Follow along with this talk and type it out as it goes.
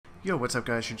Yo, what's up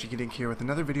guys, Shujinkydink here with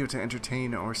another video to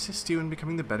entertain or assist you in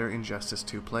becoming the better Injustice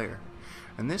 2 player.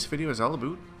 And this video is all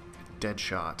about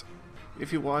Deadshot.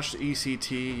 If you watched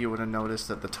ECT, you would have noticed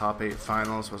that the top 8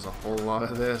 finals was a whole lot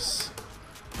of this,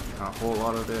 a whole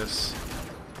lot of this,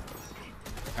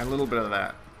 and a little bit of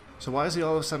that. So why is he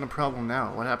all of a sudden a problem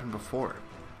now? What happened before?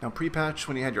 Now pre-patch,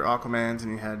 when you had your Aquamans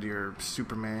and you had your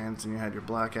Supermans and you had your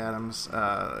Black Adams,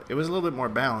 it was a little bit more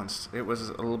balanced. It was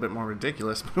a little bit more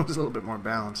ridiculous, but it was a little bit more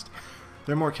balanced.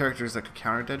 There are more characters that could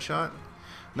counter Deadshot.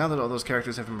 Now that all those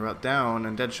characters have been brought down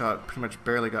and Deadshot pretty much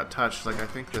barely got touched, like I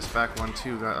think this back one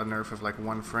too got a nerf of like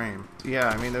 1 frame. Yeah,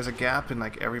 I mean there's a gap in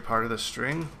like every part of the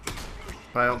string,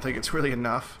 but I don't think it's really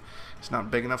enough. It's not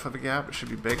big enough of a gap, it should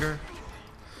be bigger.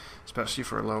 Especially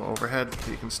for a low overhead that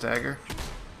you can stagger.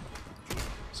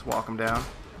 Let's walk him down.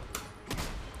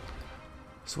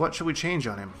 So what should we change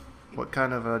on him? What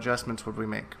kind of adjustments would we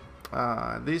make?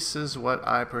 This is what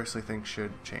I personally think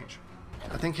should change.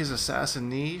 I think his assassin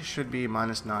knee should be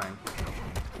 -9.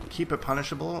 Keep it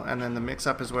punishable, and then the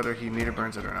mix-up is whether he meter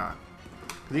burns it or not.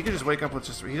 Because he could just wake up with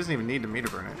he doesn't even need to meter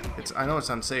burn it. I know it's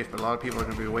unsafe, but a lot of people are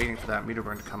going to be waiting for that meter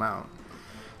burn to come out.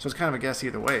 So it's kind of a guess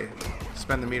either way.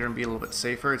 Spend the meter and be a little bit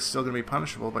safer. It's still going to be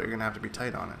punishable, but you're going to have to be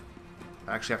tight on it.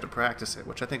 I actually have to practice it,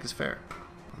 which I think is fair.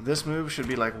 This move should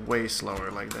be like way slower.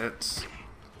 Like that's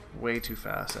way too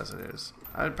fast as it is.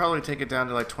 I'd probably take it down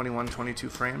to like 21, 22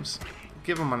 frames.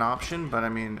 Give him an option, but I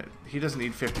mean, he doesn't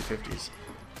need 50-50s.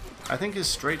 I think his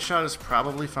straight shot is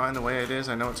probably fine the way it is.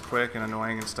 I know it's quick and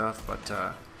annoying and stuff,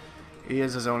 but he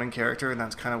is a zoning character, and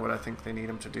that's kind of what I think they need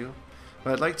him to do.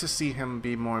 But I'd like to see him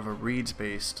be more of a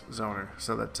reads-based zoner,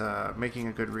 so that making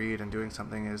a good read and doing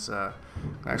something is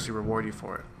actually reward you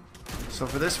for it. So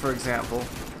for this, for example,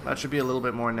 that should be a little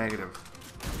bit more negative,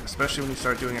 especially when you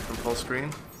start doing it from full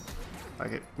screen.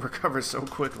 Like it recovers so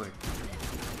quickly.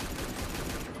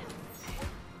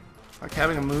 Like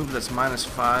having a move that's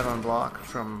 -5 on block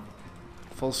from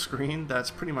full screen,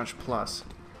 that's pretty much plus.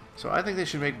 So I think they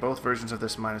should make both versions of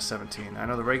this -17. I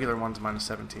know the regular one's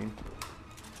 -17.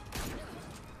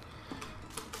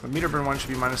 The meter burn one should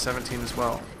be -17 as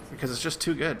well, because it's just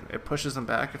too good. It pushes them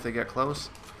back if they get close.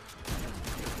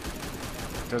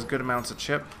 Does good amounts of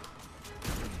chip.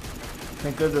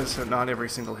 Thank goodness that not every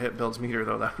single hit builds meter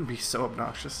though, that would be so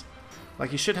obnoxious. Like,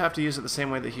 he should have to use it the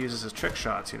same way that he uses his trick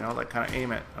shots, you know, like kind of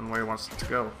aim it on where he wants it to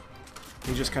go.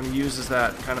 He just kind of uses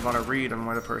that kind of on a read on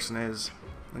where the person is,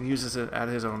 and uses it at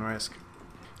his own risk.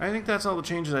 I think that's all the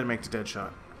changes I'd make to Deadshot.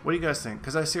 What do you guys think?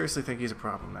 Because I seriously think he's a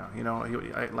problem now. You know,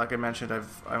 like I mentioned,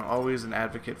 I'm always an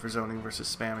advocate for zoning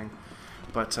versus spamming,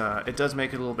 but it does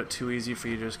make it a little bit too easy for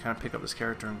you to just kind of pick up this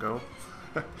character and go.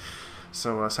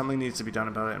 So something needs to be done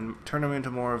about it, and turn him into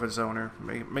more of a zoner.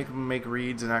 Make him make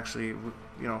reads and actually,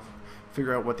 you know,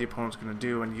 figure out what the opponent's going to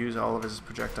do and use all of his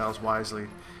projectiles wisely.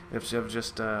 Instead of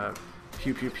just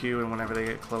pew pew pew, and whenever they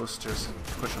get close, just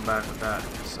push them back with that.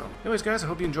 So anyways guys, I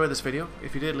hope you enjoyed this video.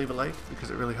 If you did, leave a like because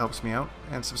it really helps me out,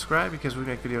 and subscribe because we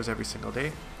make videos every single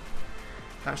day.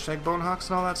 Hashtag Bonehawks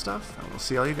and all that stuff, and we'll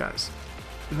see all you guys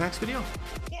in the next video.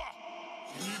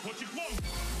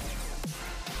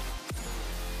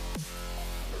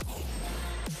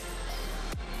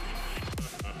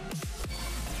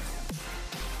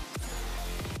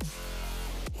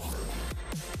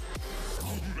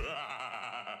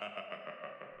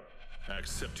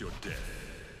 Accept your death.